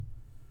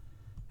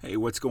Hey,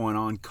 what's going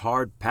on?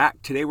 Card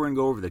Pack. Today we're going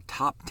to go over the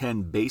top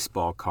 10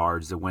 baseball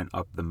cards that went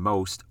up the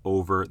most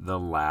over the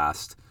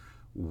last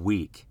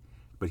week.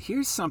 But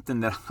here's something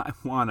that I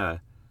want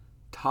to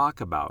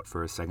talk about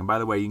for a second. By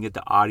the way, you can get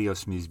the audio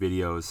from these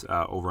videos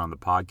over on the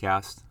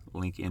podcast.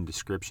 Link in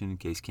description in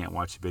case you can't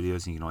watch the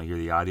videos and you can only hear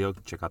the audio.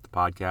 Check out the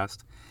podcast.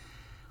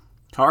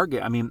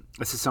 Target,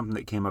 this is something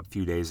that came up a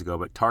few days ago,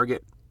 but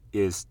Target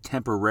is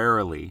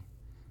temporarily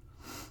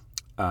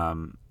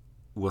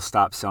will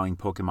stop selling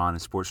Pokemon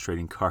and sports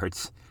trading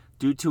cards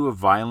due to a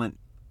violent,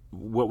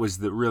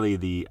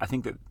 I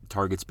think that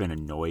Target's been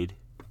annoyed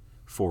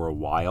for a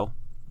while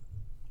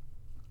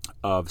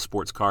of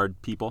sports card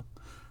people.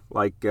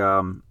 Like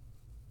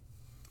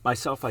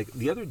myself, like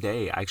the other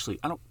day, actually,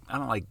 I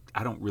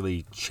don't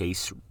really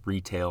chase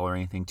retail or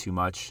anything too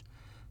much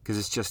because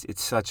it's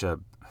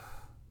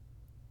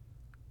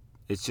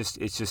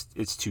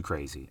too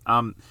crazy.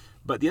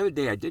 But the other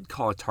day I did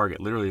call a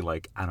Target literally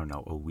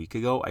a week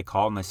ago. I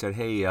called and I said,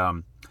 hey, do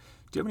you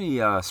have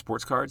any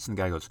sports cards? And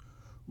the guy goes,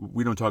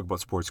 we don't talk about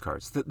sports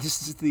cards.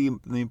 This is the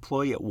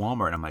employee at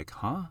Walmart. I'm like,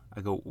 huh?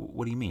 I go,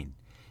 what do you mean?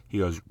 He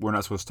goes, we're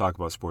not supposed to talk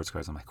about sports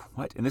cards. I'm like,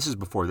 what? And this is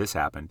before this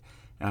happened.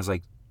 And I was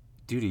like,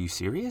 dude, are you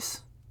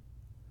serious?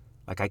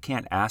 Like, I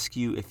can't ask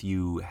you if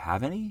you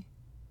have any?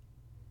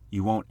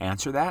 You won't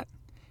answer that?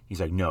 He's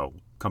like, no,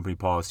 company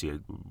policy.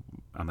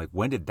 I'm like,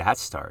 when did that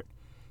start?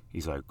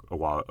 He's like, a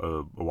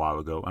while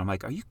ago. And I'm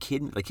like, are you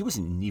kidding? Like, he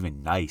wasn't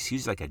even nice. He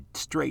was like a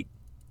straight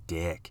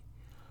dick.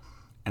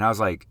 And I was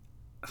like,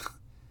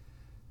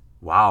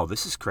 wow,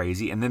 this is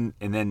crazy. And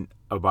then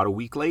about a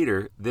week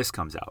later, this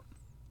comes out.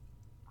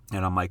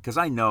 And I'm like, because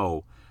I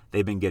know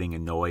they've been getting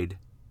annoyed.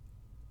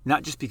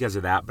 Not just because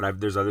of that, but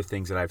there's other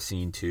things that I've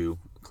seen too,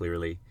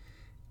 clearly.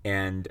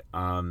 And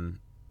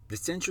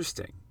it's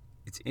interesting.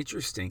 It's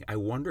interesting. I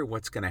wonder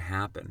what's going to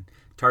happen.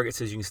 Target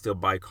says you can still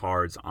buy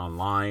cards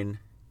online.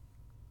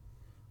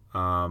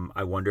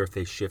 I wonder if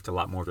they shift a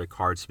lot more of their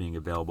cards being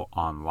available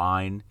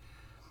online,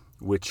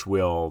 which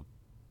will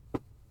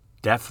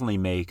definitely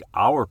make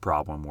our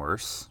problem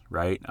worse,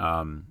 right?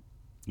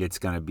 It's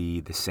going to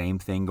be the same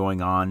thing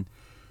going on.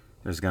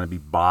 There's going to be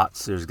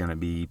bots. There's going to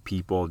be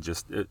people,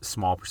 just a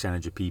small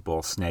percentage of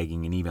people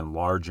snagging an even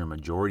larger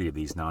majority of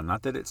these now.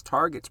 Not that it's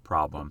Target's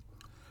problem,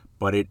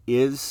 but it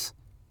is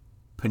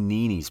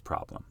Panini's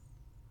problem.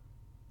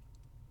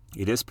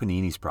 It is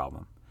Panini's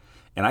problem.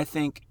 And I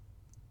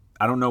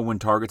don't know when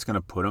Target's going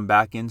to put them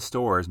back in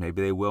stores.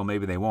 Maybe they will,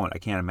 maybe they won't. I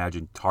can't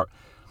imagine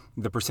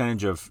the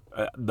percentage of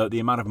the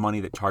amount of money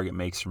that Target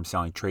makes from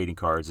selling trading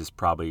cards is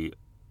probably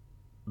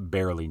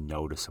barely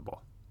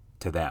noticeable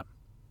to them,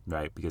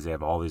 right? Because they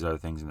have all these other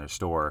things in their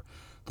store.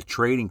 The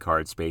trading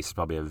card space is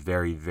probably a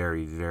very,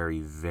 very,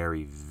 very,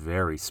 very,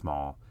 very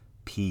small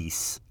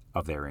piece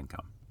of their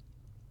income.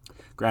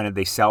 Granted,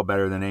 they sell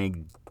better than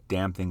any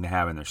damn thing they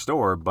have in their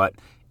store, but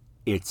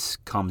it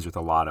comes with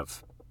a lot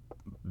of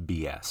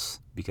BS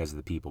because of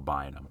the people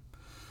buying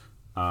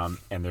them.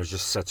 And there's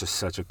just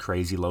such a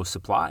crazy low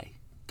supply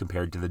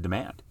compared to the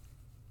demand.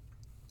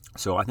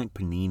 So I think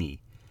Panini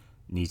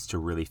needs to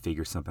really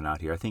figure something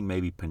out here. I think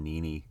maybe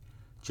Panini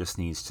just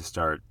needs to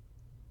start,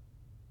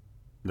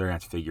 they're going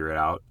to have to figure it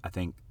out. I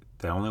think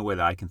the only way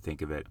that I can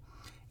think of it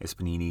is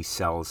Panini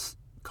sells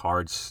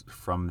cards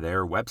from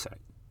their website.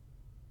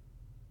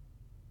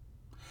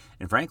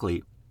 And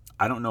frankly,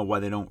 I don't know why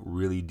they don't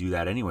really do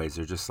that anyways.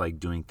 They're just like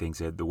doing things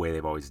the way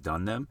they've always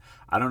done them.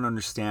 I don't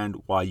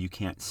understand why you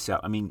can't sell.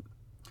 I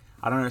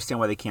don't understand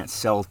why they can't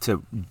sell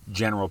to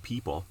general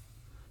people.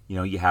 You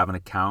know, you have an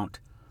account.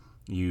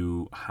 I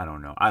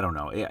don't know.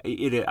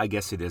 I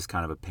guess it is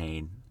kind of a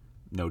pain,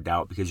 no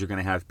doubt, because you're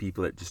going to have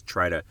people that just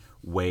try to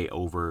way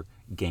over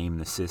game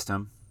the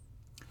system.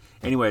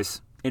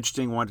 Anyways,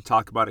 interesting. Wanted to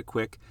talk about it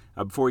quick.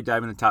 Before we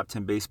dive into top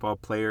 10 baseball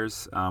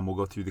players, we'll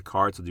go through the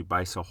cards. We'll do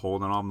buy, sell,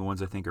 hold on all of them. The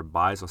ones I think are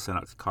buys, I'll send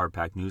out the Card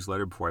Pack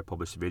newsletter before I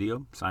publish the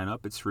video. Sign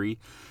up. It's free.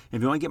 And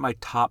if you want to get my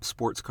top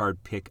sports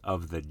card pick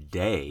of the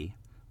day,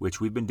 which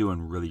we've been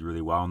doing really,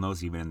 really well on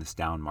those, even in this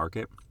down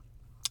market,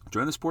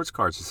 join the Sports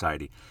Card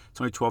Society.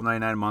 It's only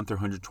 $12.99 a month or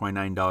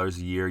 $129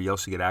 a year. You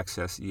also get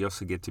access. You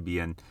also get to be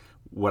in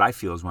what I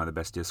feel is one of the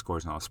best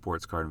Discords in all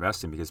sports card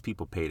investing because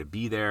people pay to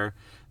be there.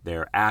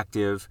 They're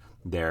active.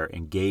 They're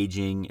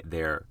engaging.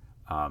 They're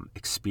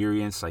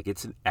experienced. Like,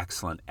 it's an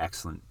excellent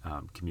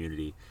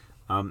community.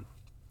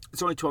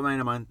 It's only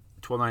 $12.99 a month.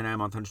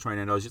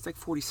 $129, it's like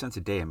 40 cents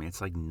a day.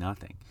 It's like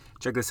nothing.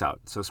 Check this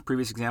out. So some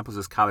previous examples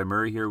is Kyler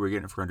Murray here. We're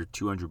getting it for under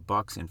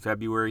 $200 in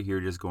February. Here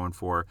it is going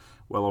for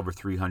well over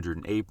 $300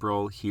 in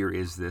April. Here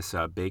is this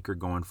Baker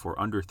going for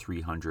under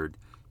 $300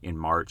 in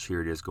March.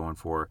 Here it is going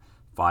for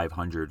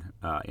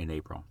 $500 in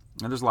April.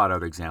 And there's a lot of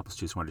other examples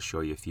too. Just wanted to show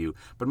you a few.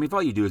 But if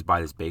all you do is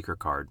buy this Baker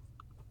card,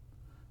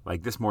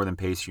 like, this more than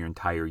pays for your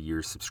entire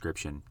year's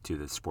subscription to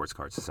the Sports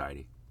Card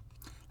Society.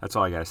 That's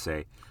all I got to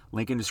say.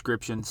 Link in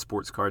description,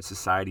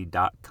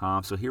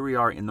 sportscardsociety.com. So here we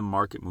are in the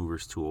Market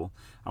Movers tool.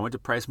 I went to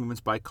price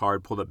movements by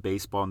card, pulled up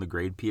baseball and the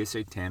grade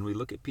PSA 10. We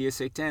look at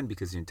PSA 10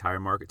 because the entire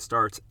market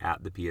starts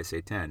at the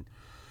PSA 10.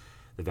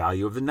 The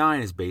value of the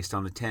 9 is based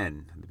on the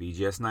 10. The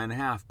BGS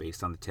 9.5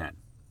 based on the 10.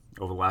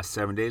 Over the last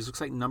 7 days,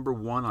 looks like number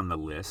 1 on the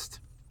list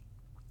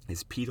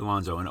is Pete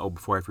Alonso. And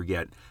before I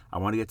forget, I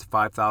want to get to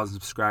 5,000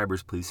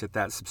 subscribers. Please hit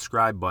that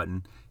subscribe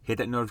button. Hit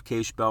that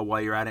notification bell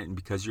while you're at it. And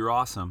because you're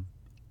awesome,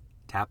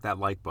 tap that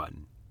like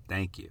button.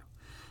 Thank you.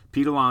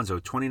 Pete Alonso,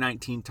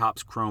 2019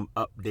 Topps Chrome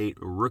Update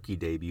rookie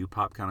debut.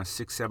 Pop count of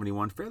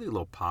 671. Fairly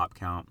low pop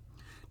count.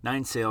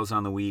 9 sales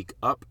on the week,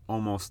 up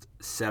almost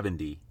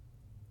 70%.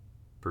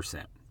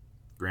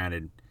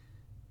 Granted,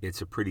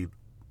 it's a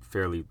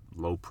fairly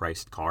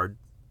low-priced card.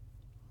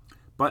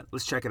 But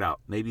let's check it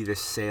out. Maybe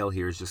this sale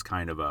here is just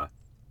kind of a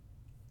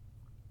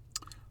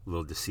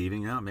little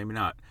deceiving. No, maybe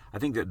not. I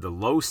think that the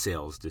low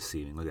sale is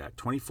deceiving. Look at that.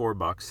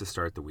 $24 to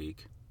start the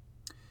week.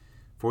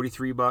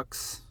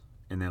 $43,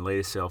 and then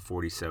latest sale,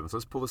 $47. So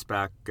let's pull this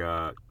back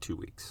 2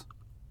 weeks.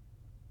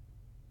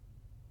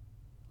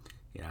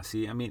 Yeah,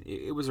 see, I mean,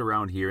 it was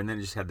around here, and then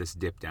it just had this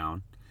dip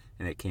down,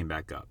 and it came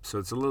back up. So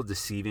it's a little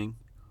deceiving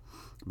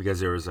because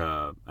there was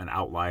an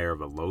outlier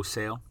of a low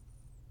sale.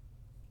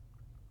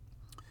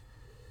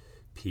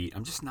 Pete,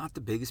 I'm just not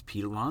the biggest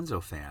Pete Alonso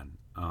fan.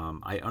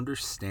 I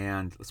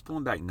understand. Let's pull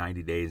him back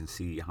 90 days and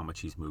see how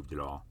much he's moved at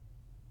all.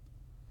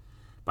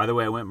 By the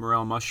way, I went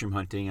morel mushroom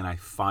hunting, and I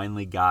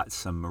finally got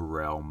some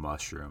morel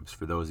mushrooms.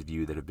 For those of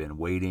you that have been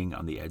waiting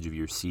on the edge of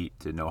your seat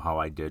to know how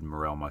I did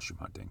morel mushroom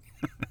hunting.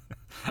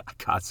 I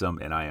got some,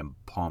 and I am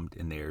pumped,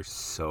 and they are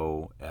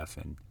so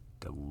effing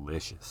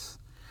delicious.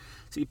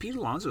 See, Pete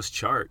Alonso's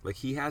chart, like,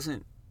 he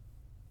hasn't...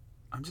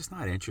 I'm just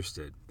not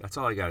interested. That's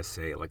all I got to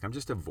say. Like, I'm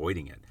just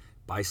avoiding it.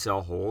 Buy,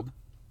 sell, hold.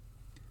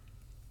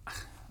 I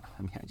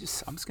mean, I'm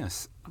just gonna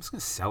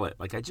sell it.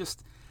 Like,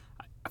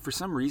 for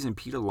some reason,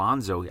 Pete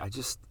Alonso, it's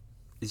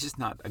just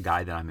not a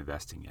guy that I'm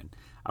investing in.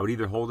 I would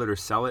either hold it or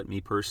sell it.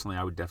 Me personally,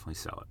 I would definitely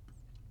sell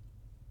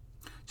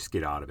it. Just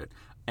get out of it.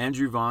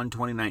 Andrew Vaughn,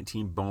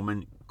 2019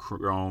 Bowman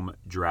Chrome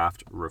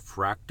Draft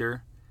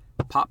Refractor.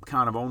 Pop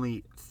count of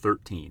only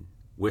 13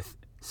 with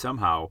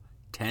somehow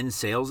 10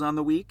 sales on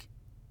the week.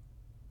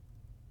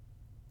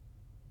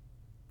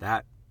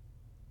 That,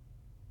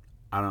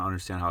 I don't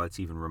understand how that's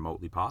even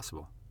remotely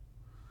possible.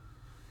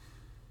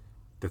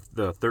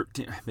 The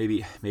 13,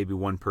 maybe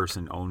one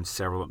person owns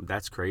several of them.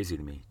 That's crazy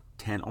to me.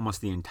 10,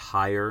 almost the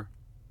entire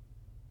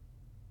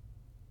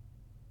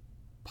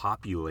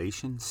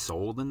population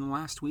sold in the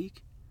last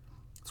week.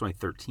 It's only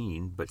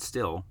 13, but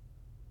still,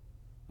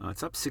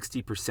 it's up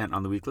 60%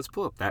 on the week. Let's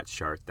pull up that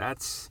chart.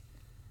 That's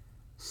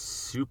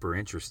super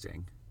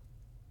interesting.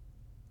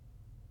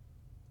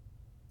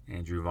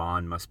 Andrew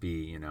Vaughn must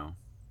be,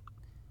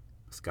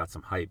 it's got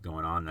some hype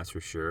going on, that's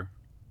for sure.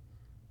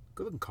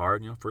 Good looking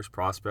card, first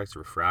prospects,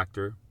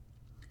 refractor.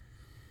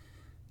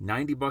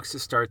 $90 to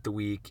start the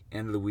week,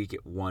 end of the week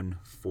at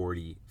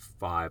 $145.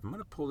 I'm going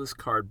to pull this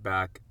card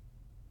back.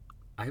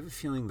 I have a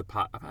feeling the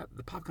pop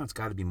count's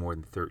got to be more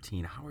than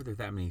 13. How are there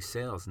that many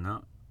sales?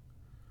 No.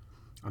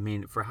 I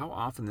mean, for how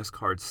often this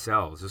card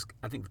sells,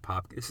 I think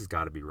this has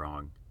got to be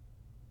wrong.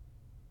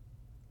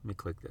 Let me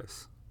click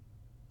this.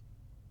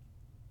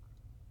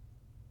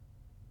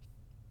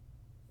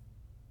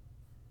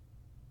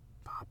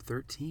 Pop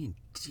 13.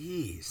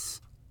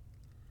 Jeez.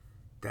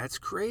 That's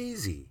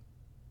crazy.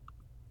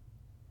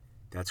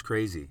 That's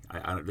crazy.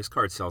 This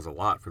card sells a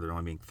lot for there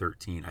only being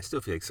 13. I still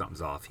feel like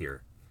something's off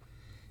here.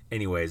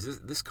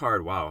 Anyways, this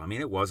card, wow. I mean,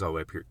 it was all the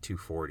way up here at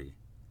 240.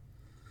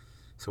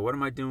 So what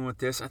am I doing with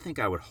this? I think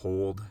I would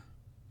hold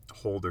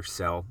or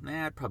sell.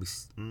 I'd probably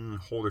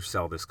hold or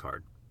sell this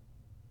card.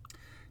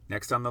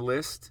 Next on the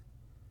list,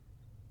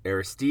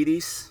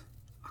 Aristides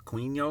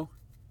Aquino.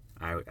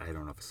 I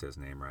don't know if it says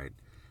his name right.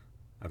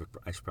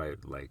 I should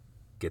probably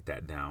get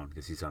that down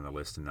because he's on the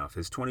list enough.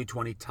 His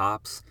 2020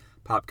 Topps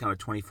pop count of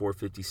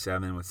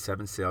 2457 with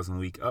 7 sales in the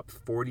week, up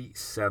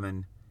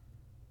 47%.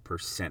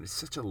 It's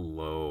such a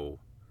low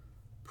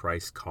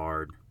price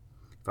card.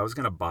 If I was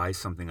going to buy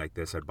something like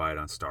this, I'd buy it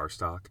on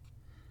StarStock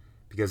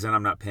because then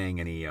I'm not paying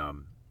any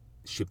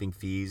shipping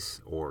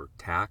fees or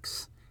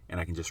tax, and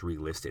I can just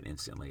relist it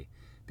instantly.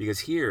 Because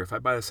here, if I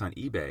buy this on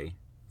eBay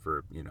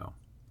for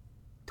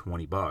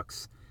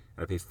 $20,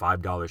 and I pay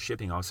 $5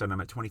 shipping, all of a sudden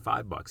I'm at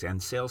 $25,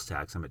 and sales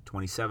tax I'm at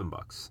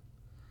 $27.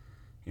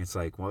 And it's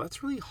like, well,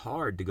 that's really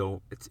hard to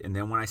go. And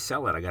then when I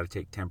sell it, I got to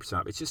take 10%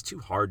 off. It's just too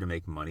hard to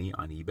make money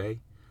on eBay.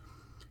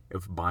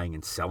 If buying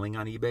and selling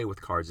on eBay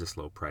with cards this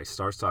low price,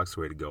 StarStock's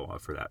the way to go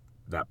for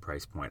that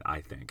price point,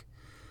 I think.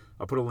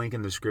 I'll put a link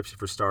in the description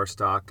for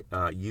StarStock.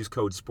 Use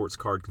code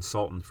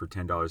SportsCardConsultant for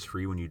 $10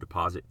 free when you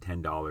deposit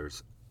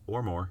 $10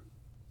 or more.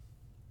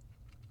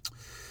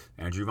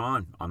 Andrew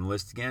Vaughn on the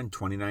list again.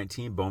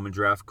 2019 Bowman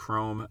Draft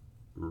Chrome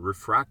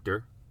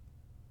Refractor.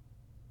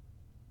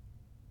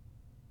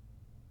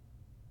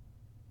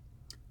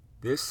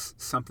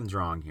 Something's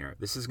wrong here.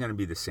 This is going to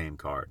be the same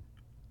card.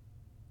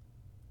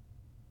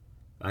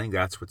 I think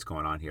that's what's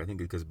going on here. I think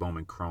because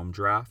Bowman Chrome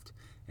Draft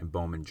and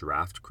Bowman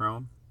Draft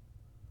Chrome,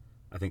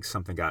 I think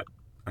a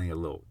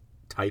little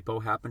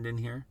typo happened in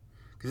here.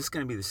 Because it's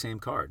going to be the same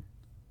card.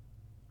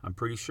 I'm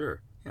pretty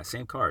sure. Yeah,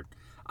 same card.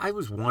 I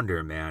was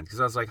wondering, man, because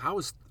I was like, how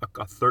is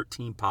a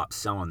 13 pop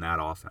selling that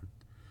often?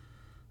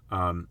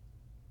 $90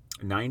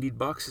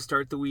 to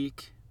start the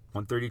week,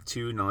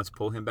 132. Now let's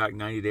pull him back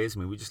 90 days. I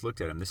mean, we just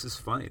looked at him. This is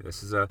funny.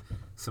 This is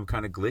some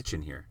kind of glitch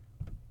in here.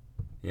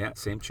 Yeah,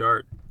 same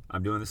chart.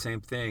 I'm doing the same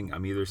thing.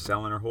 I'm either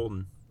selling or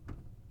holding.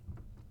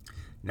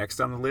 Next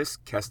on the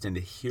list, Keston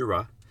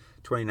Hiura,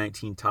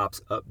 2019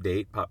 Topps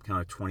update, pop count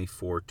of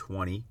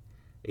 2420.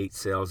 8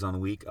 sales on the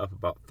week, up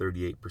about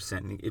 38%.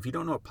 And if you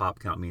don't know what pop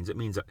count means, it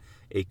means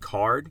a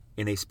card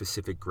in a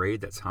specific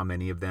grade. That's how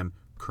many of them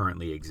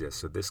currently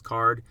exist. So this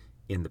card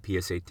in the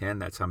PSA 10,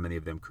 that's how many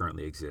of them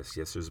currently exist.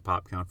 Yes, there's a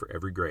pop count for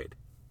every grade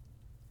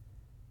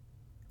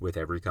with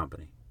every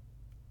company.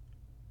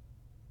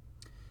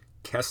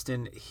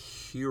 Keston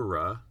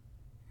Hiura,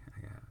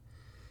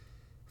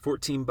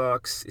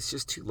 $14. It's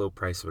just too low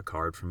price of a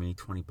card for me.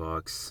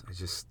 $20. I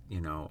just,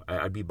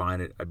 I'd be buying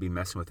it. I'd be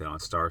messing with it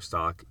on Star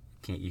Stock.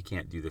 You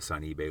can't do this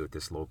on eBay with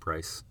this low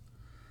price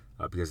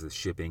because of the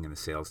shipping and the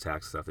sales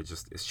tax stuff.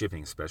 It's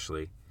shipping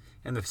especially,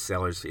 and the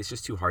sellers. It's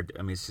just too hard.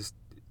 It's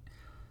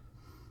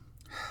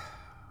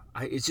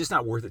just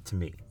not worth it to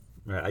me.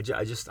 Right?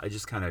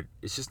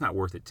 It's just not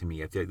worth it to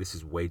me. I feel like this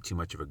is way too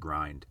much of a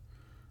grind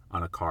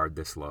on a card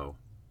this low.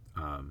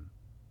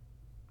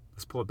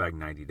 Let's pull it back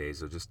 90 days.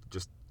 So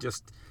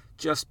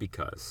just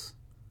because.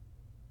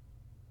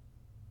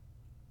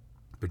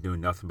 Been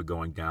doing nothing but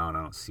going down.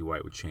 I don't see why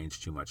it would change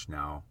too much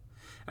now.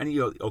 And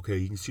you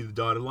can see the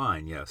dotted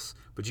line, yes.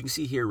 But you can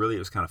see here, really, it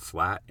was kind of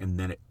flat, and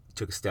then it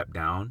took a step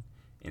down,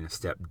 and a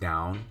step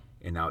down,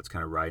 and now it's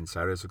kind of riding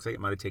sideways. Looks like it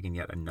might have taken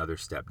yet another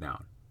step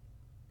down.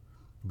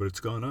 But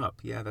it's gone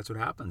up. Yeah, that's what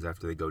happens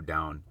after they go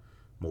down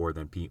more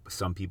than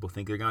some people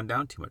think they're gone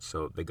down too much,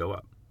 so they go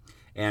up.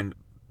 And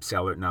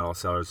not all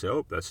sellers say,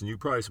 oh, that's a new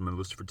price, I'm going to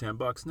list it for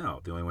 $10.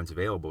 No, the only ones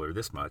available are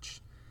this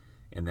much.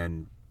 And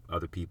then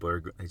other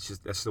people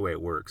that's the way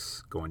it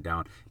works, going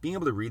down. Being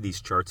able to read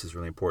these charts is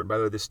really important. By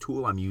the way, this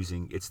tool I'm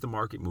using, it's the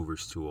Market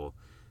Movers tool.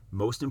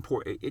 Most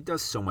important, it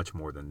does so much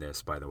more than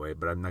this, by the way,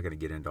 but I'm not going to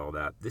get into all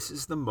that. This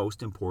is the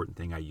most important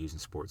thing I use in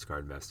sports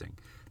card investing.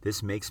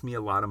 This makes me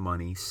a lot of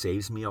money,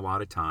 saves me a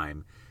lot of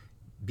time.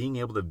 Being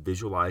able to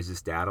visualize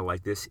this data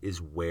like this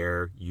is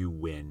where you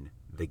win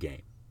the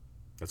game.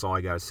 That's all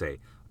I got to say.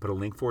 I'll put a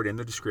link for it in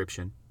the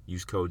description.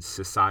 Use code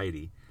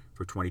SOCIETY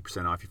for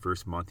 20% off your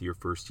first month of your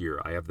first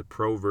year. I have the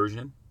pro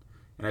version,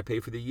 and I pay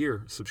for the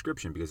year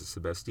subscription because it's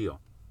the best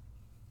deal.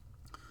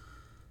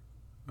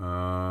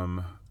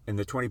 And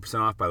the 20%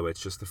 off, by the way,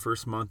 it's just the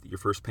first month, your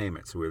first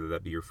payment. So whether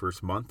that be your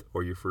first month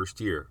or your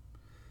first year.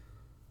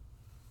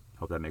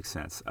 Hope that makes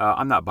sense.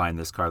 I'm not buying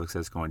this card. Looks like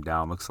it's going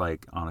down. Looks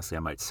like, honestly,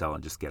 I might sell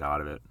and just get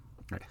out of it.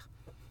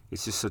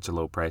 It's just such a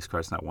low price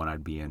card. It's not one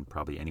I'd be in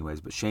probably anyways.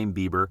 But Shane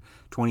Bieber,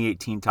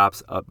 2018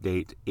 Topps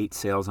update, 8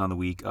 sales on the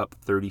week, up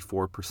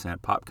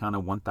 34%. Pop count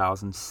of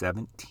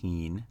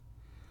 1,017.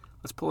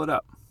 Let's pull it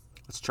up.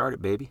 Let's chart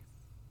it, baby.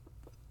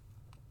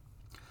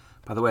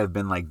 By the way, I've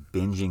been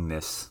binging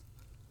this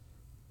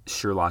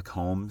Sherlock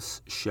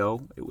Holmes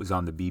show. It was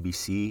on the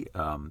BBC.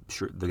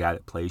 The guy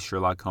that plays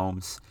Sherlock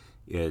Holmes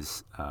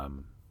is,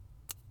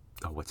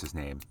 what's his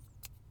name?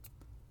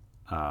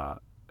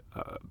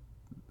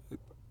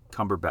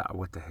 Cumberbatch.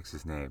 What the heck's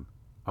his name?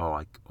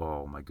 Oh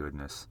my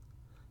goodness.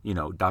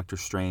 Doctor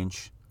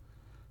Strange.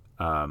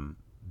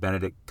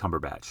 Benedict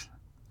Cumberbatch.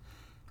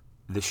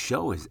 The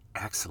show is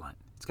excellent.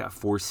 It's got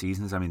 4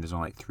 seasons. There's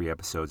only 3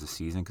 episodes a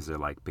season because they're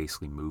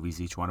basically movies,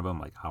 each one of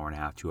them, hour and a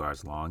half, 2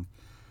 hours long.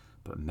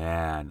 But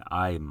man,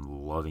 I'm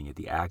loving it.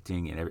 The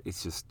acting and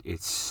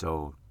it's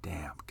so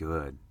damn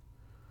good.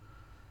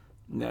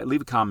 Now,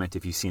 leave a comment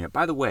if you've seen it.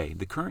 By the way,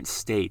 the current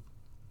state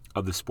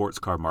of the sports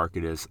card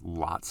market is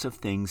lots of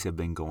things have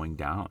been going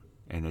down,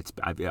 and it's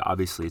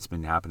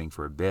been happening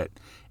for a bit,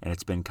 and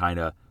it's been kind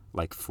of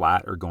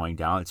flat or going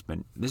down.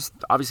 There's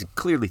obviously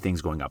clearly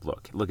things going up.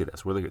 Look at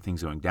this. We're looking at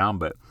things going down,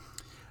 but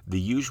the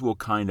usual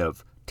kind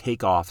of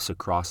takeoffs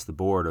across the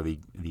board, or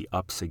the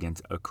ups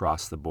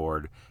across the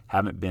board,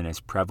 haven't been as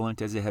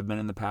prevalent as they have been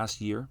in the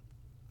past year.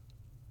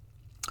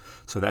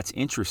 So that's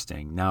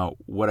interesting. Now,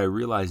 what I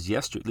realized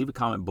yesterday, leave a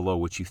comment below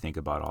what you think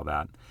about all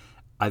that.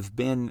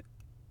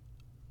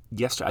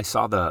 Yesterday I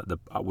saw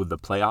with the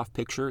playoff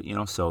picture,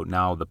 so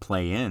now the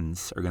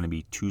play-ins are going to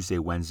be Tuesday,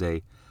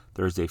 Wednesday,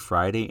 Thursday,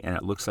 Friday, and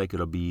it looks like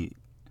it'll be,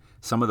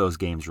 some of those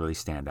games really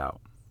stand out,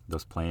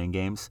 those play-in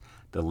games,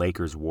 the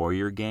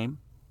Lakers-Warrior game.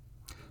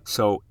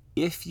 So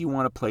if you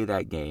want to play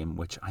that game,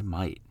 which I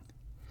might,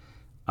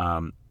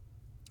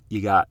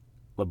 you got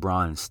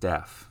LeBron and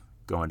Steph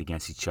going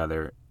against each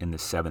other in the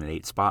 7 and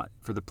 8 spot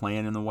for the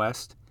play-in in the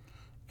West.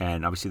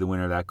 And obviously the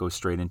winner of that goes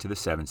straight into the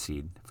 7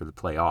 seed for the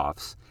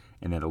playoffs.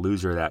 And then the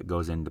loser of that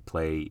goes in to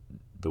play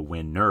the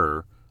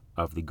winner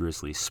of the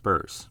Grizzlies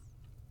Spurs,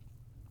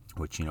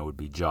 which, would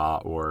be Ja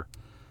or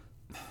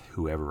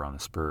whoever on the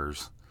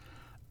Spurs.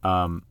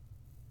 So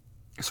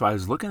I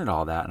was looking at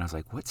all that, and I was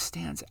like, what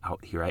stands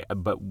out here?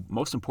 But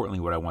most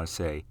importantly, what I want to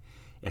say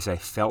is I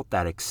felt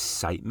that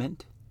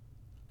excitement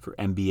for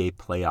NBA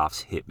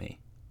playoffs hit me.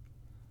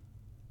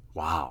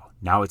 wow,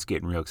 now it's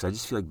getting real because I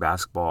just feel like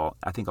basketball,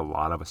 I think a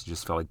lot of us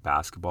just felt like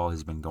basketball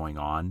has been going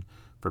on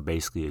for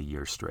basically a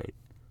year straight.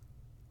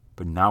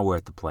 But now we're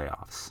at the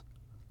playoffs.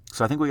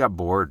 So I think we got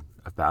bored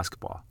of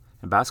basketball.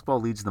 And basketball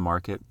leads the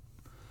market,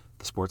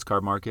 the sports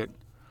card market.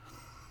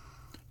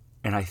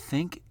 And I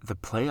think the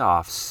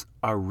playoffs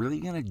are really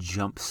going to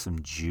jump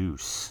some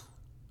juice.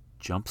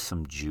 Jump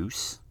some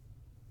juice?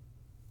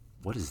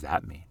 What does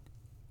that mean?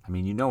 I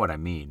mean, you know what I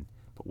mean.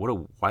 But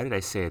why did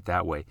I say it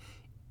that way?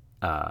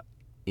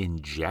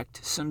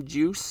 Inject some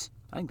juice?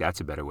 I think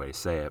that's a better way to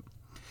say it.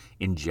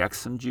 Inject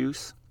some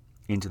juice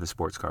into the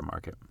sports card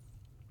market.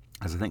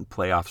 Because I think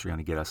playoffs are going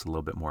to get us a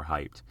little bit more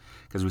hyped.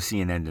 Because we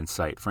see an end in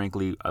sight.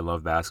 Frankly, I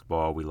love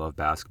basketball. We love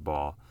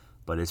basketball.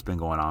 But it's been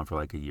going on for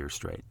like a year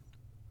straight.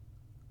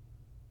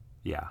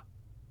 Yeah.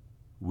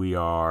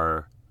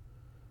 We're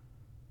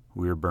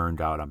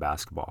burned out on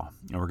basketball.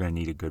 And we're going to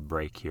need a good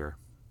break here.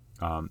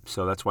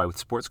 So that's why with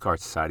Sports Card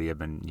Society, I've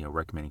been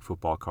recommending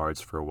football cards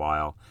for a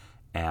while.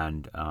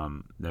 And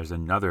there's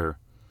another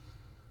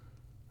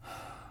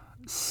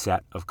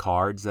set of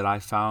cards that I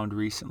found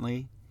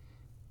recently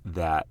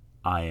that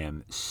I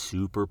am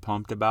super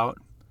pumped about.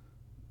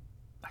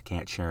 I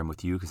can't share them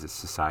with you because it's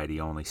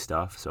society-only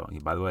stuff. So,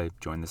 by the way,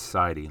 join the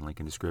society,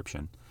 link in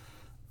description.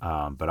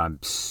 But I'm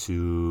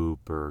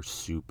super,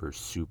 super,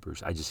 super.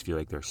 I just feel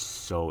like they're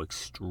so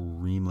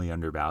extremely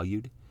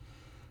undervalued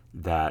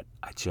that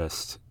I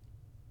just.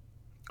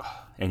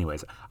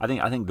 Anyways, I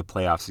think the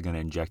playoffs are going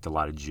to inject a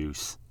lot of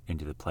juice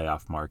into the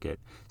playoff market.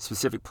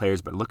 Specific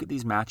players, but look at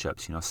these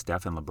matchups.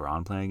 Steph and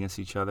LeBron playing against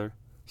each other.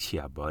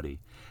 Yeah, buddy.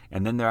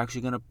 And then they're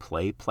actually going to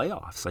play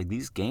playoffs. Like,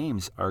 these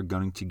games are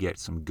going to get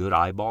some good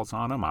eyeballs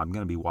on them. I'm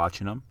going to be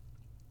watching them.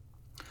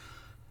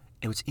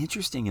 And what's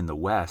interesting in the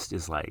West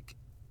is, like,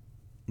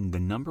 the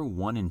number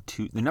one and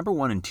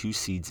two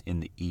seeds in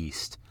the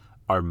East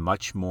are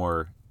much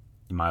more,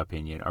 in my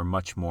opinion,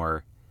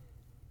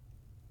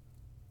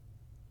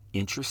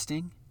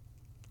 interesting.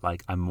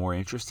 Like, I'm more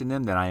interested in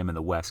them than I am in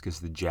the West because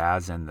the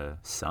Jazz and the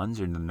Suns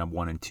are the number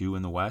 1 and 2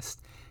 in the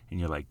West. And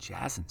you're like,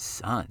 Jazz and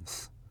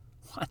Suns?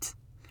 What?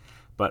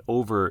 But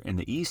over in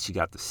the East, you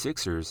got the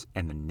Sixers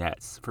and the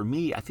Nets. For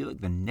me, I feel like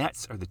the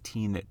Nets are the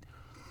team that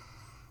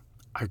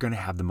are going to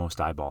have the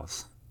most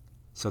eyeballs.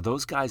 So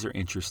those guys are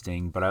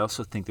interesting, but I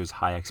also think there's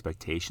high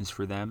expectations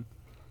for them.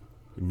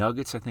 The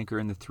Nuggets, I think, are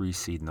in the 3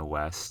 seed in the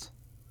West.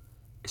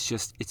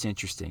 It's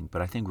interesting.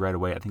 But I think right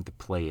away, the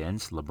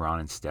play-ins, LeBron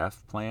and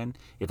Steph playing,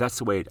 if that's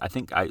the way,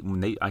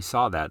 when I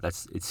saw that,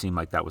 it seemed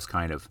like that was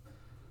kind of,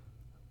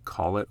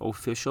 call it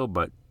official,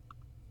 but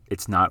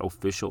it's not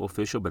official,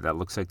 but that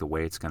looks like the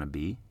way it's going to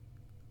be.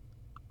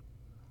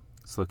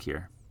 Let's look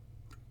here.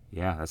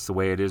 Yeah, that's the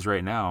way it is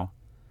right now.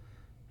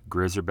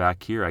 Grizz are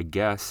back here, I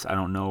guess. I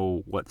don't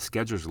know what the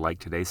schedules are like.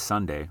 Today's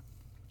Sunday.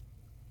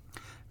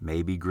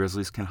 Maybe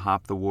Grizzlies can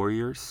hop the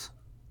Warriors.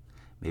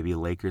 Maybe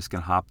Lakers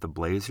can hop the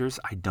Blazers.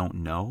 I don't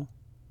know.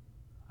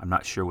 I'm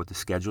not sure what the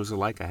schedules are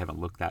like. I haven't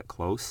looked that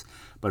close.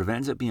 But if it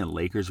ends up being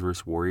Lakers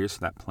versus Warriors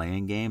for that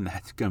playing game,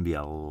 that's going to be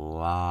a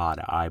lot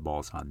of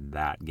eyeballs on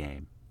that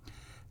game.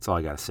 That's all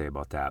I got to say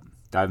about that.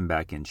 Diving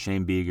back in,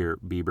 Shane Bieber,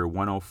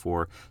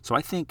 104. So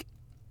I think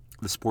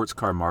the sports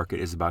car market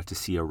is about to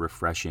see a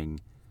refreshing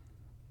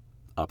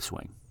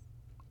upswing.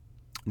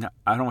 Now,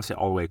 I don't want to say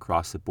all the way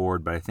across the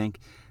board, but I think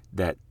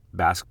that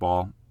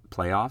basketball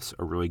playoffs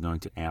are really going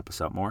to amp us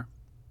up more.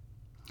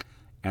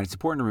 And it's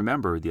important to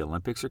remember the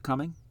Olympics are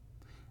coming.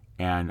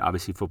 And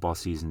obviously football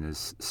season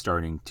is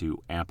starting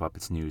to amp up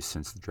its news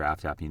since the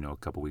draft happened, a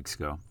couple weeks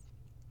ago.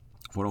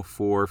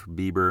 104 for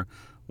Bieber,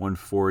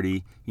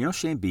 140.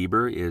 Shane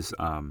Bieber is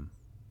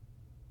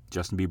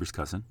Justin Bieber's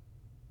cousin.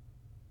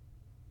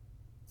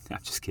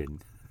 I'm just kidding.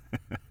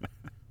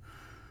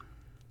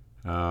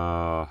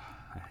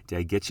 Did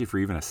I get you for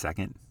even a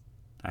second?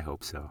 I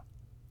hope so.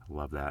 I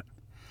love that.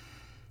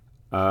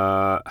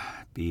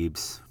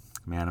 Biebs.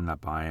 Man, I'm not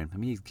buying. I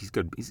mean, he's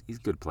good. He's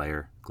a good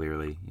player,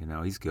 clearly.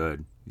 He's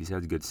good. He's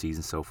had a good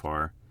season so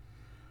far.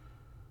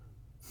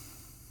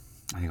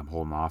 I think I'm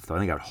holding off, though. I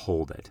think I would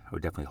hold it. I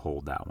would definitely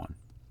hold that one.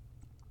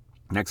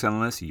 Next on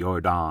the list,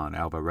 Yordan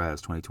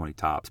Alvarez, 2020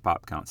 tops.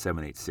 Pop count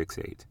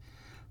 7868.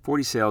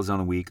 40 sales on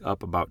the week,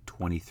 up about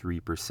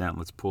 23%.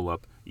 Let's pull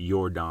up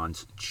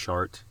Yordan's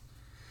chart.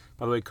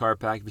 By the way, Card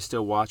Pack, if you're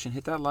still watching,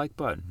 hit that like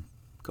button.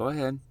 Go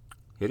ahead.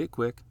 Hit it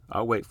quick.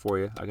 I'll wait for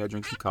you. I got to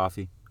drink some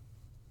coffee.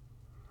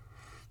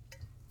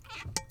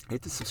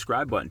 Hit the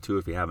subscribe button, too,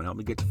 if you haven't. Help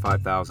me get to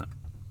 5,000.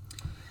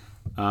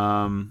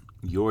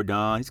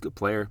 Yordan, he's a good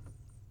player.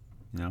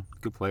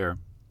 Good player.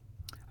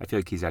 I feel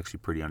like he's actually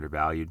pretty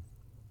undervalued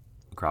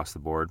across the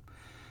board.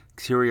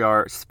 Here we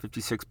are,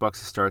 $56 to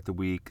start the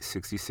week,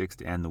 $66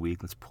 to end the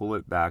week. Let's pull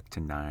it back to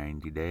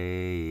 90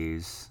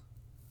 days.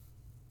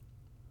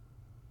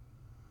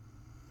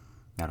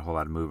 Not a whole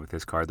lot of movement with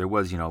this card. There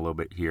was, a little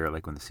bit here,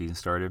 like when the season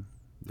started.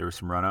 There was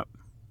some run up.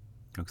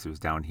 Because it was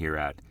down here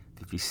at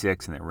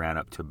 56 and it ran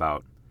up to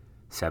about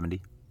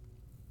 70.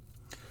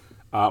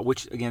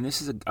 Which, again,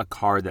 this is a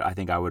card that I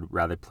think I would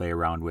rather play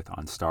around with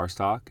on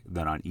StarStock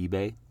than on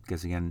eBay.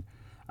 Because, again,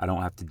 I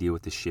don't have to deal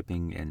with the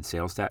shipping and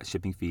sales tax,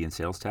 shipping fee and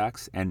sales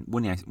tax. And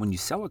when you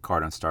sell a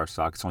card on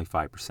StarStock, it's only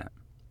 5%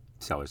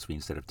 seller's fee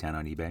instead of 10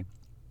 on eBay.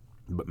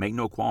 But make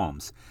no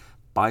qualms,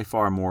 by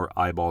far more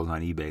eyeballs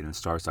on eBay than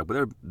StarStock.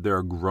 But there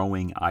are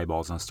growing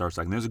eyeballs on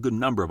StarStock, and there's a good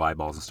number of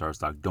eyeballs on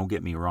StarStock. Don't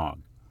get me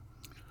wrong.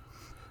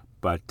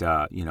 But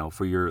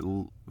for your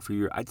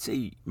I'd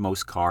say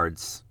most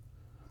cards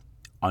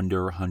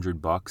under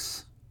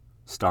 $100,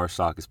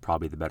 StarStock is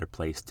probably the better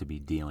place to be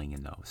dealing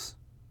in those.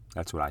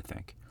 That's what I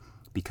think,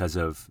 because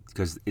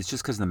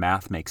the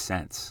math makes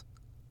sense.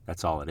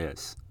 That's all it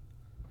is.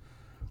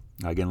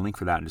 Again, link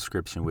for that in the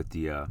description with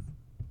the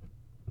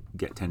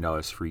get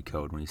 $10 free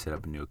code when you set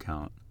up a new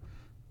account.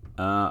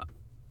 I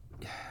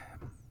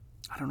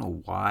don't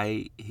know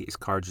why his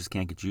cards just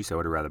can't get juice. I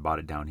would have rather bought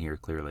it down here,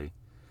 clearly.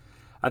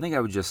 I think I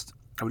would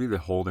either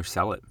hold or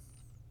sell it.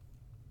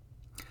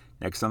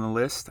 Next on the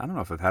list, I don't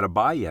know if I've had a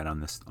buy yet on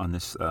this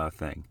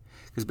thing,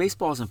 because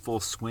baseball is in full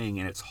swing,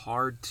 and it's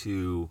hard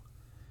to.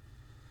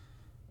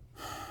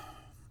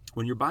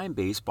 When you're buying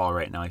baseball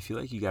right now, I feel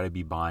like you got to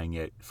be buying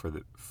it for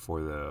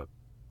the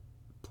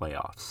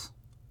playoffs,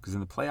 because in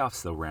the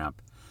playoffs they'll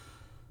ramp,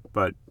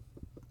 but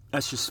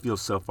that just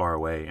feels so far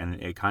away, and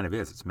it kind of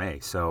is. It's May,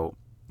 so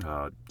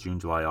June,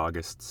 July,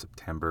 August,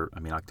 September.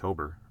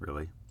 October,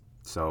 really.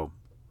 So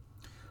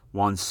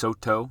Juan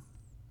Soto.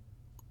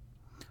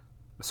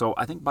 So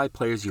I think buy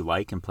players you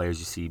like and players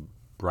you see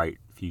bright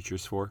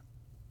futures for.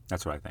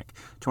 That's what I think.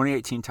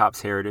 2018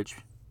 Topps Heritage,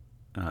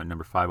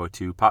 number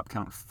 502. Pop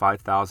count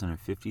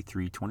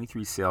 5,053.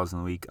 23 sales in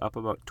the week, up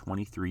about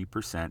 23%.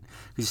 Because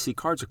you see,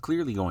 cards are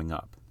clearly going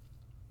up.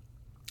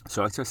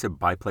 So like I said,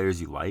 buy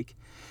players you like.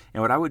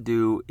 And what I would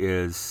do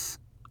is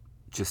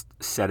just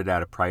set it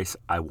at a price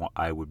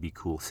I would be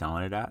cool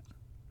selling it at.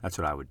 That's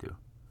what I would do.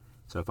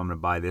 So if I'm going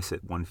to buy this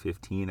at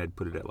 115, I'd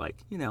put it at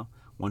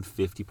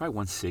 150, probably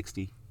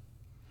 160.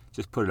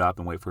 Just put it up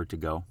and wait for it to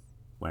go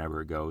whenever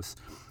it goes.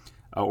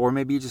 Or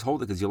maybe you just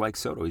hold it because you like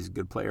Soto. He's a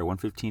good player.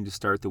 115 to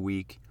start the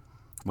week,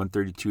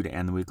 132 to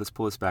end the week. Let's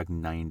pull this back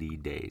 90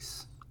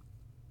 days.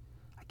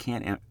 I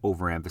can't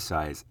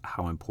overemphasize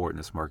how important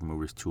this market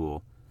movers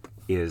tool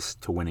is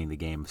to winning the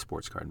game of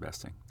sports card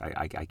investing.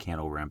 I can't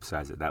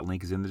overemphasize it. That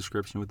link is in the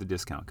description with the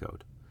discount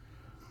code.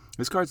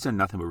 This card's done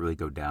nothing but really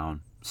go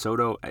down.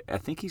 Soto, I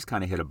think he's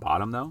kind of hit a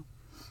bottom, though.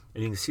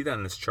 And you can see that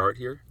on this chart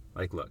here.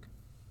 Look.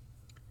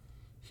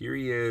 Here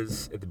he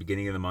is at the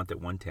beginning of the month at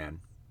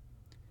 110,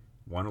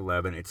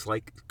 111. It's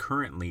like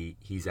currently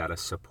he's at a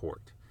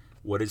support.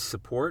 What is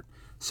support?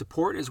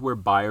 Support is where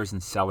buyers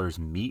and sellers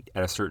meet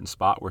at a certain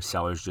spot where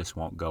sellers just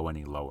won't go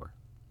any lower.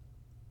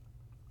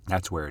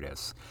 That's where it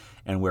is.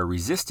 And where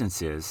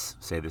resistance is,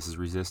 say this is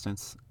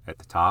resistance at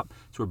the top,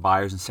 it's where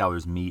buyers and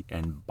sellers meet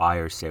and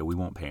buyers say, we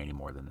won't pay any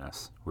more than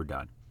this. We're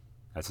done.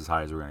 That's as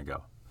high as we're going to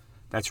go.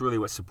 That's really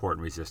what support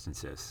and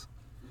resistance is.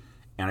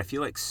 And I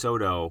feel like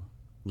Soto,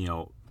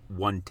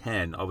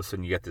 110, all of a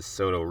sudden you get this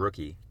Soto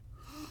rookie,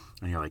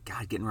 and you're like,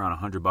 God, getting around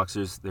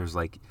 $100. There's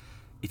like,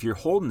 if you're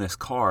holding this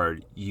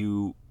card,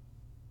 you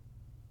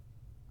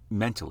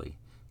mentally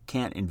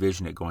can't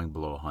envision it going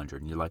below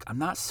 100, and you're like, I'm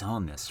not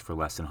selling this for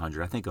less than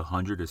 100. I think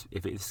 100 is,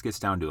 if it gets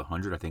down to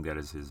 100, I think that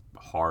is his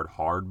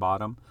hard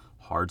bottom,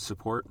 hard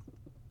support.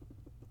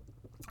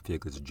 I feel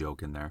like there's a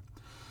joke in there.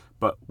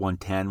 But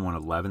 110,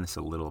 111, it's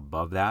a little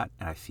above that,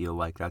 and I feel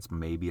like that's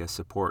maybe a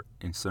support,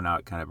 and so now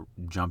it kind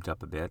of jumped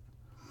up a bit.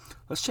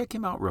 Let's check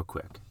him out real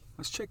quick.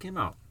 Let's check him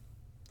out.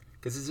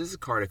 Because this is a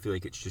card I feel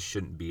like it just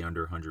shouldn't be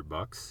under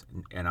 $100,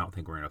 and I don't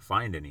think we're going to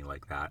find any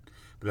like that.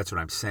 But that's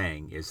what I'm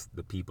saying is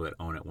the people that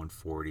own it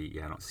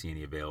 140, I don't see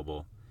any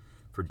available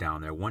for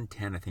down there.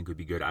 110 I think would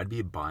be good. I'd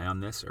be a buy on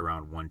this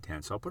around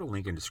 110. So I'll put a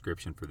link in the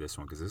description for this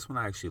one, because this one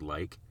I actually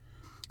like,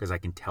 because I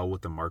can tell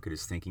what the market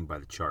is thinking by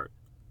the chart.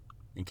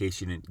 In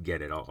case you didn't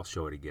get it, I'll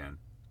show it again.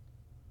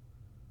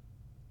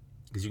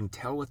 Because you can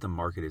tell what the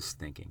market is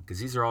thinking. Because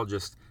these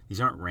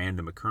aren't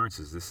random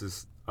occurrences. This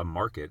is a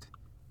market.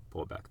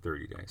 Pull it back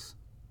 30 days.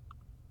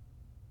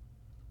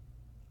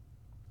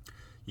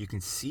 You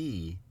can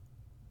see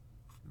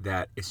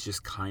that it's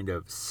just kind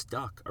of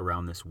stuck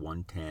around this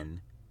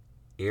 110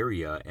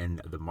 area,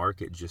 and the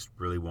market just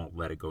really won't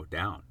let it go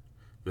down.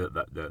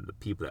 The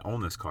people that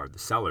own this card, the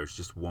sellers,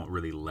 just won't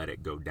really let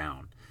it go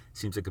down.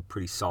 Seems like a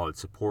pretty solid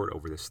support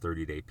over this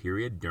 30-day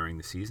period during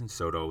the season.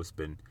 Soto he's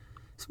been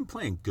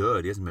playing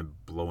good. He hasn't been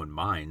blowing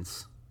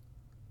minds,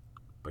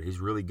 but he's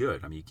really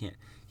good. I mean, you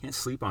can't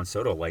sleep on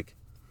Soto. Like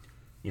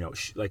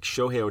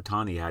Shohei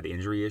Ohtani had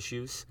injury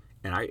issues,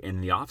 and in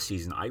the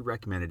offseason, I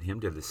recommended him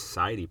to the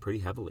society pretty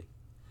heavily.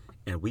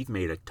 And we've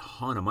made a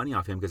ton of money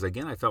off him because,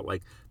 again, I felt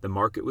like the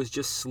market was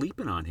just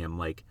sleeping on him.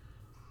 Like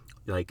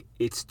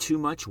it's too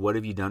much. What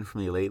have you done for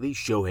me lately?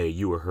 Shohei,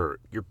 you were hurt.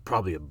 You're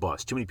probably a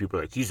bust. Too many people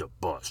are like, he's a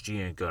bust.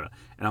 He ain't gonna.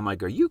 And I'm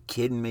like, are you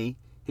kidding me?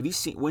 Have you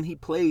seen when he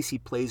plays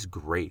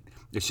great.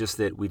 It's just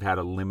that we've had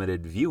a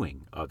limited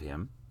viewing of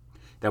him.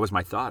 That was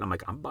my thought. I'm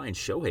like, I'm buying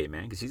Shohei,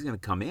 man, because he's going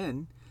to come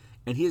in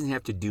and he doesn't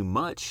have to do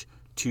much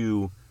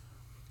to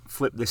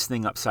flip this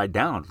thing upside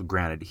down.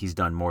 Granted, he's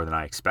done more than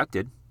I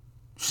expected.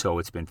 So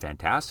it's been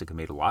fantastic. I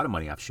made a lot of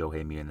money off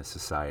Shohei, me, and the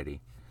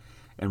society.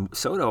 And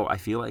Soto, I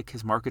feel like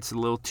his market's a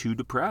little too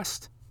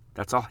depressed.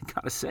 That's all I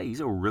got to say.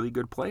 He's a really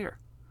good player.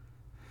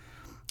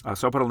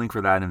 So I'll put a link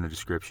for that in the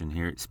description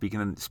here.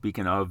 Speaking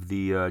of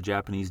the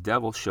Japanese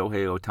devil,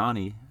 Shohei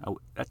Ohtani,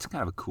 that's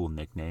kind of a cool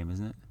nickname,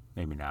 isn't it?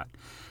 Maybe not.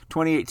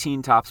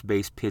 2018 Topps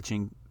base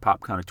pitching,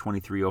 pop count of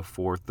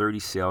 2304, 30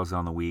 sales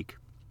on the week.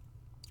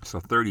 So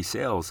 30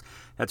 sales,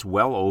 that's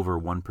well over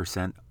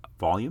 1%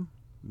 volume,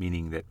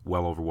 meaning that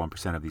well over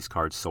 1% of these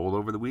cards sold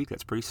over the week.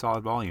 That's pretty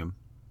solid volume.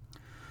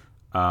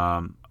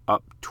 Up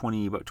about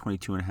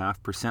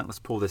 22.5%. Let's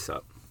pull this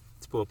up.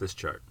 Let's pull up this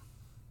chart.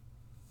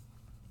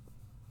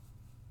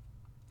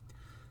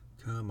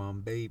 Come on,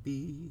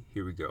 baby.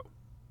 Here we go.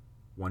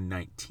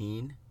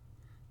 119,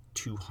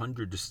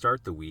 200 to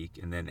start the week,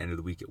 and then end of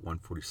the week at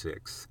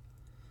 146.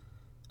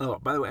 Oh,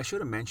 by the way, I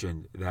should have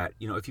mentioned that,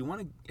 if you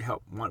want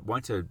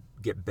to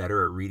get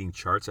better at reading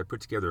charts, I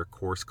put together a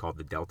course called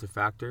the Delta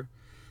Factor.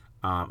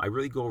 I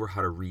really go over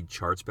how to read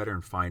charts better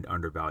and find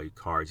undervalued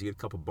cards. You get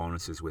a couple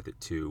bonuses with it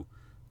too.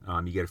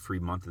 You get a free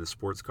month of the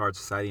Sports Card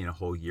Society and a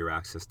whole year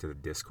access to the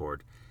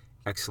Discord.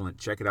 Excellent.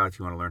 Check it out if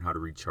you want to learn how to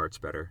read charts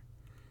better.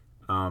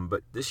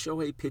 But this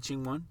Shohei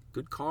pitching one,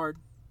 good card,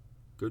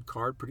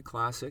 pretty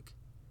classic.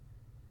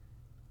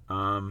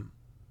 I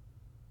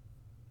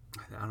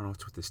don't know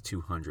what's with this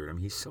 200. I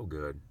mean, he's so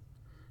good.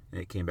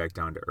 And it came back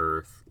down to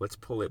earth. Let's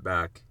pull it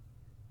back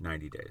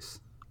 90 days.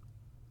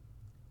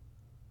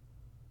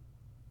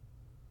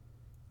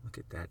 Look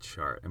at that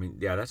chart. I mean,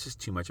 yeah, that's just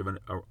too much of an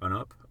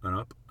up.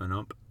 I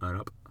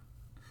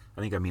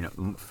think I mean an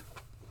oomph.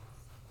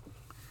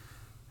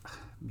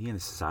 Me and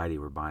the society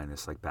were buying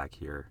this like back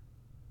here.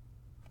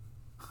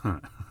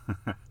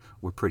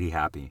 We're pretty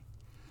happy.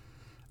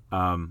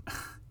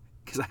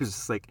 Because I was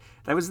just like,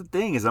 that was the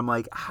thing, is I'm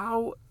like,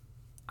 how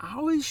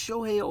is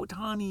Shohei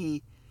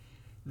Ohtani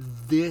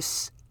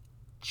this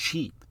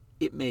cheap?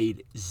 It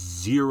made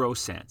 0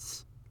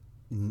 cents.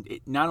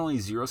 Not only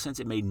 0 cents,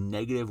 it made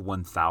negative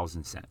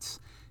 1,000 cents.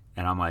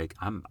 And I'm like,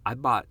 I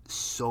bought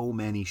so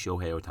many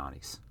Shohei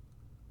Ohtanis.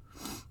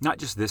 Not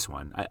just this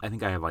one. I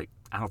think I have I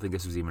don't think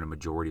this was even a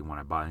majority one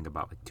I bought. I think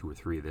about 2 or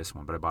 3 of this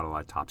one, but I bought a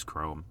lot of Topps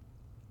Chrome.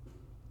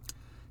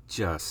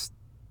 Just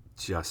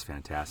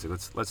fantastic.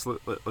 Let's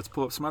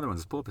pull up some other ones.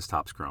 Let's pull up his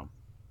Topps Chrome.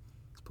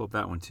 Let's pull up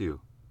that one too.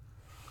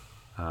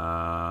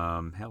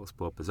 Let's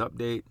pull up his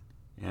update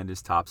and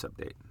his Topps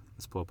update.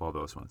 Let's pull up all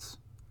those ones.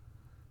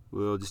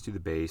 We'll just do the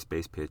base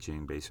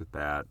pitching, base with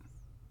bat.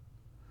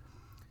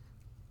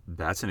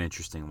 That's an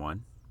interesting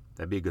one.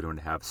 That'd be a good one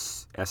to have.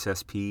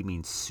 SSP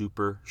means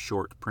super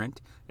short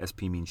print.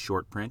 SP means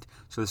short print.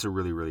 So this is a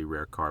really, really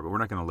rare card. But we're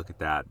not going to look at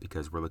that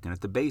because we're looking at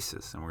the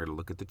bases. And we're going to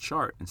look at the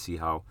chart and see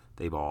how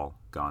they've all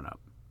gone up.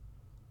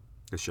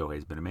 Because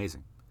Shohei's been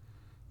amazing.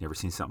 Never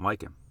seen something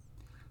like him.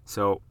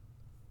 So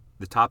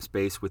the Topps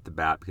base with the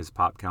bat, because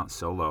pop count's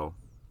so low,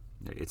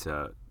 it's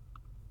a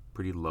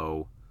pretty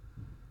low.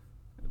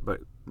 But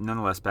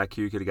nonetheless, back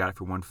here you could have got it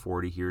for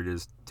 140. Here it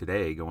is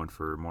today going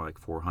for more like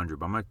 400.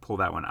 But I'm going to pull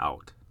that one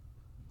out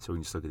so we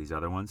can just look at these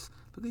other ones.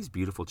 Look at these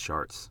beautiful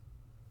charts.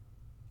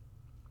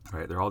 All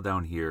right, they're all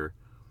down here,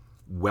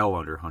 well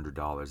under $100.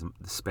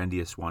 The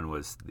spendiest one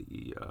was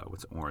the,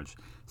 what's orange?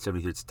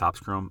 73, it's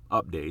Topps Chrome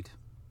update.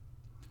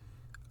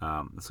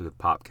 Let's look at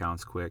pop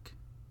counts quick.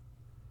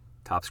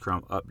 Topps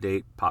Chrome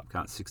update, pop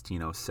count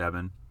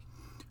 1607.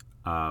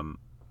 Get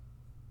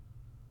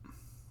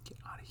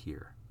out of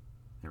here.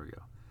 There we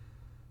go.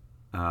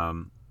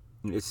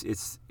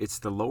 It's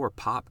the lower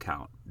pop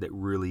count that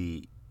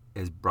really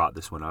has brought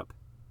this one up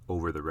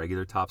over the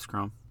regular Topps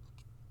Chrome.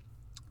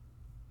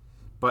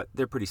 But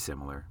they're pretty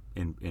similar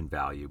in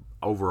value.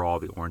 Overall,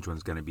 the orange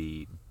one's going to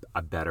be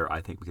better, I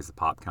think, because the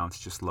pop count's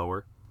just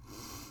lower.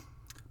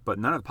 But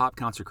none of the pop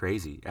counts are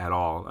crazy at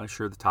all. I'm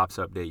sure the Topps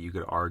update you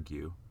could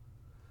argue,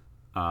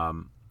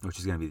 which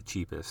is going to be the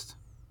cheapest.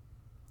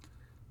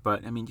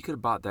 But, I mean, you could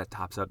have bought that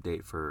Topps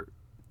update for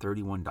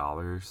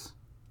 $31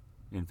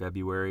 in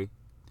February.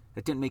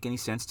 That didn't make any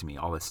sense to me,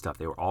 all this stuff.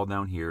 They were all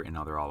down here, and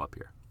now they're all up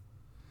here.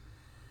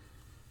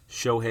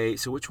 Shohei,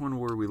 so which one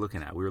were we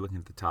looking at? We were looking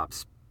at the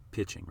Topps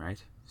pitching,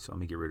 right? So let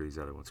me get rid of these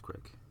other ones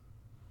quick.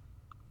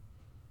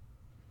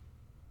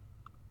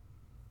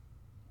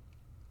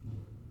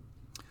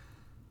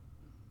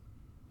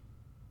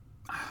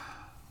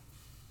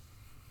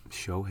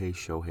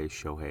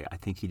 Shohei. I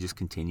think he just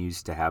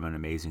continues to have an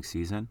amazing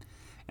season,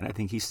 and I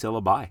think he's still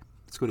a buy.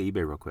 Let's go to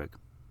eBay real quick.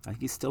 I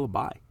think he's still a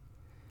buy.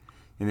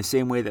 In the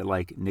same way that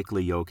like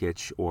Nikola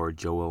Jokic or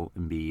Joel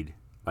Embiid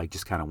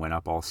just kind of went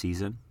up all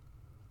season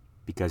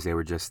because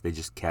they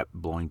just kept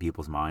blowing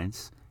people's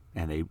minds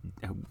and they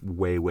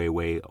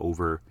way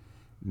over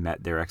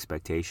met their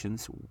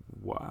expectations.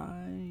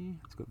 Why?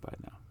 Let's go buy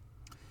it now.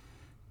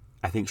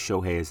 I think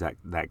Shohei is that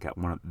guy.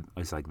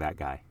 Is like that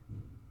guy.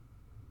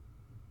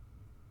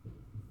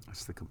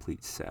 That's the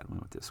complete set. We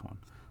went with this one.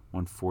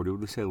 140. What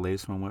did we say the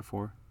latest one went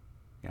for?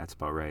 Yeah, that's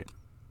about right.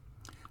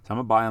 So I'm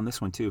going to buy on this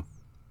one too.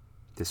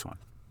 This one.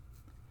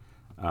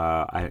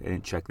 I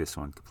didn't check this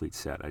one, complete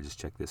set. I just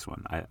checked this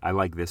one. I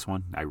like this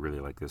one. I really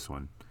like this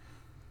one.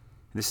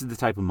 This is the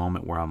type of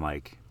moment where I'm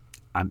like,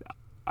 I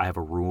have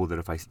a rule that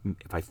if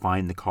I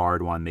find the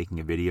card while I'm making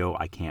a video,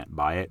 I can't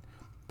buy it.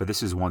 But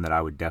this is one that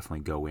I would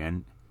definitely go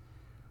in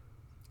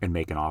and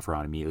make an offer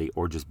on immediately,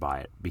 or just buy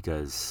it,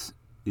 because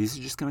these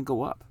are just going to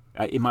go up.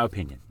 In my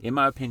opinion,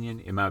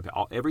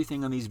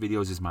 everything on these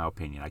videos is my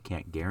opinion. I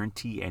can't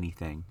guarantee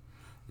anything.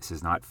 This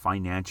is not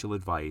financial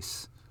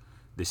advice.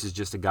 This is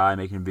just a guy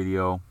making a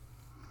video,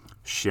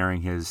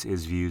 sharing his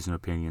views and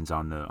opinions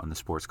on the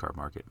sports card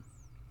market.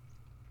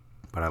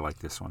 But I like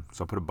this one,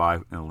 so I'll put a buy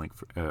and a link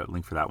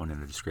for that one in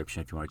the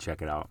description if you want to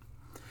check it out.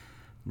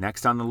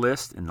 Next on the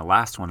list, and the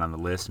last one on the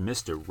list,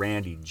 Mr.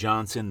 Randy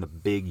Johnson, the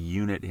big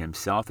unit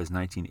himself, his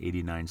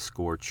 1989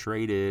 score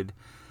traded.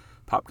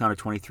 Pop counter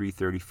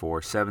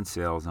 2334, 7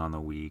 sales on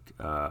the week,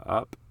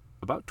 up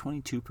about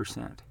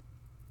 22%.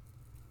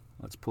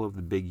 Let's pull up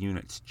the big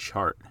units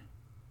chart.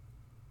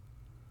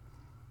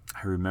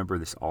 I remember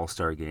this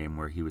All-Star game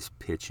where he was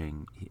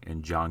pitching,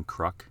 and John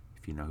Kruk,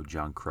 if you know who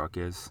John Kruk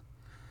is,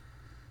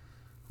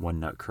 One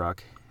Nut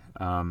Kruk,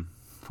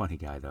 funny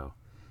guy though.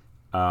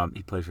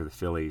 He plays for the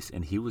Phillies,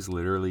 and he was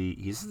literally,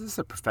 he's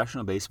a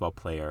professional baseball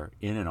player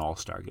in an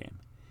All-Star game.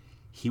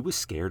 He was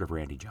scared of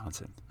Randy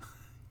Johnson,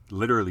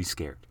 literally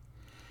scared,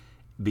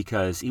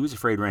 because he was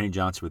afraid Randy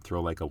Johnson would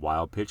throw like a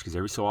wild pitch, because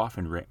every so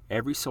often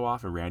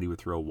Randy would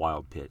throw a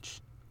wild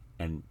pitch,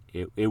 and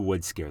it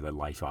would scare the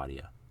life out of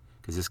you,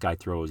 because this guy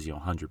throws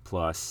 100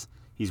 plus.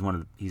 He's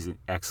an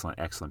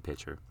excellent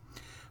pitcher,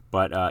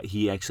 but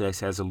he actually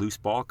has a loose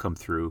ball come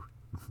through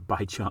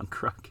by John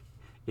Kruk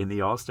in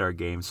the All-Star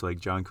game, so like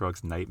John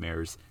Kruk's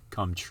nightmares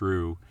come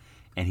true,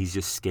 and he's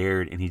just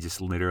scared, and he just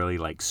literally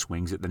like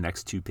swings at the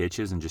next 2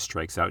 pitches and just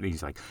strikes out, and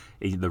he's like,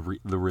 the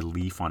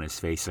relief on his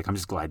face, like, I'm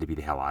just glad to be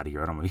the hell out of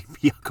here. I don't want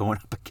to be going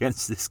up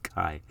against this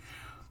guy.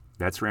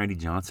 That's Randy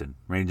Johnson.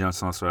 Randy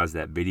Johnson also has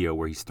that video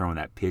where he's throwing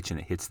that pitch and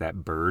it hits that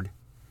bird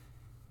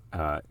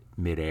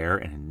midair,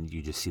 and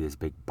you just see this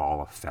big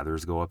ball of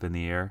feathers go up in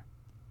the air.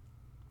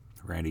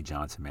 Randy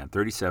Johnson, man.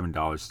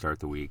 $37 to start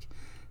the week,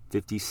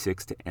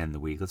 $56 to end the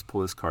week. Let's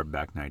pull this card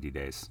back 90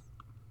 days.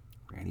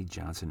 Randy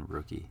Johnson,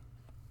 rookie.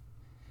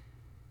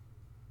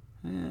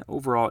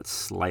 Overall, it's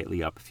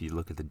slightly up if you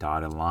look at the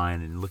dotted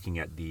line, and looking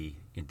at the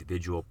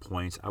individual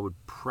points, I would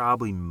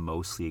probably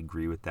mostly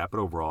agree with that, but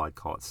overall, I'd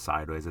call it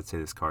sideways. I'd say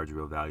this card's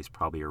real value is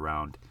probably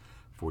around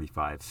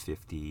 45,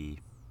 50,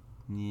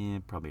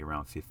 probably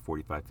around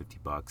 45, 50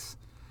 bucks.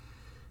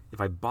 If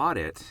I bought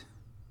it,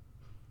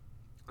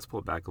 let's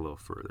pull it back a little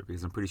further,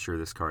 because I'm pretty sure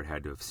this card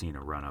had to have seen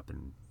a run up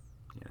in,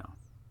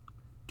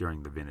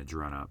 during the vintage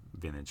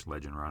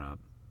legend run up.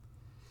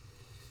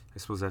 I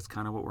suppose that's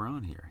kind of what we're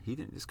on here.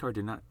 This card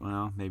did not,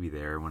 well, maybe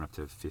there, went up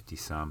to 50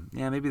 some.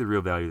 Yeah, maybe the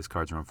real value of this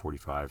card's around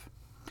 45.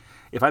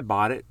 If I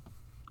bought it,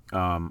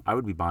 I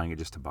would be buying it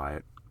just to buy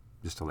it,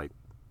 just to like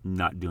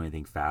not do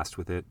anything fast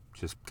with it.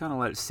 Just kind of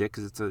let it sit,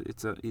 because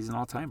he's an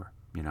all-timer,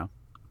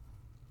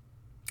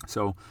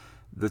 So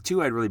the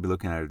two I'd really be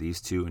looking at are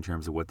these two in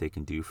terms of what they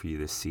can do for you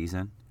this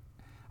season.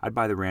 I'd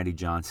buy the Randy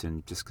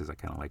Johnson just because I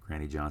kind of like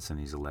Randy Johnson.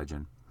 He's a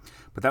legend.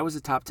 But that was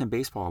the top 10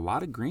 baseball. A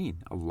lot of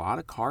green, a lot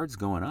of cards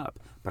going up.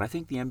 But I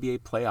think the NBA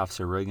playoffs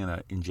are really going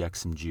to inject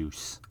some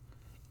juice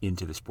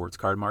into the sports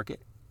card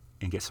market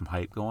and get some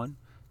hype going.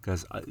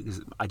 Because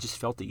I just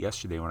felt it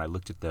yesterday when I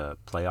looked at the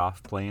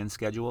playoff play-in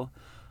schedule.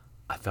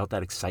 I felt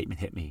that excitement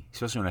hit me,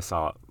 especially when I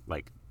saw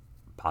like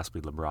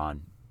possibly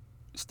LeBron,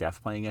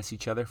 Steph playing against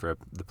each other for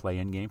the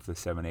play-in game for the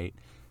 7-8.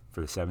 For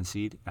the 7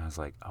 seed, and I was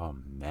like, oh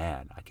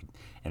man, I could.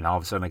 And all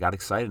of a sudden I got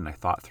excited, and I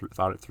thought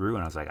it through,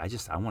 and I was like,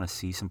 I want to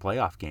see some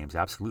playoff games,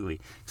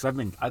 absolutely, because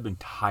I've been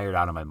tired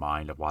out of my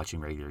mind of watching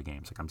regular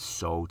games. Like, I'm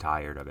so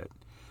tired of it,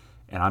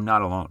 and I'm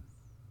not alone,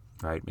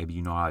 right? Maybe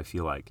you know how I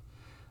feel. Like,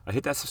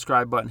 hit that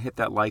subscribe button, hit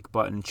that like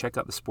button, check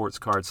out the Sports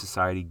Card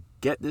Society,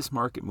 get this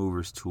Market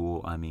Movers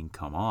tool. I mean,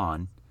 come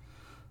on.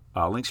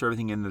 Links for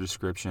everything in the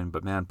description.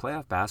 But man,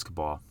 playoff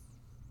basketball,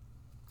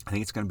 I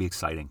think it's going to be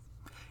exciting.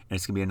 And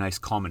it's going to be a nice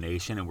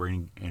culmination,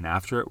 and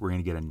after it, we're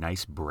going to get a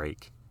nice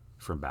break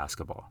from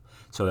basketball,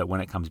 so that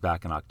when it comes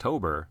back in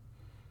October,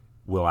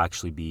 we'll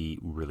actually be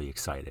really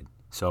excited.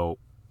 So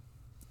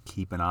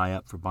keep an eye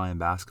up for buying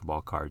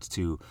basketball cards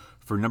too,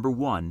 for number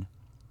one,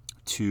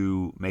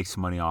 to make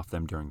some money off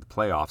them during the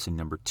playoffs, and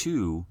number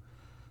two,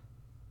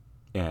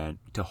 and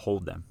to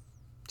hold them,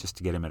 just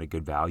to get them at a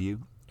good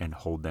value and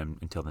hold them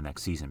until the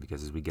next season,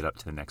 because as we get up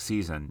to the next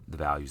season, the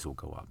values will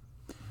go up.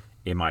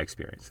 In my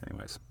experience,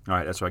 anyways. All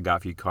right, that's what I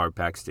got for you, Card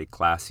Pack. Stay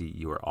classy.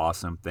 You are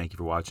awesome. Thank you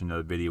for watching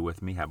another video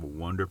with me. Have a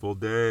wonderful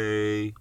day.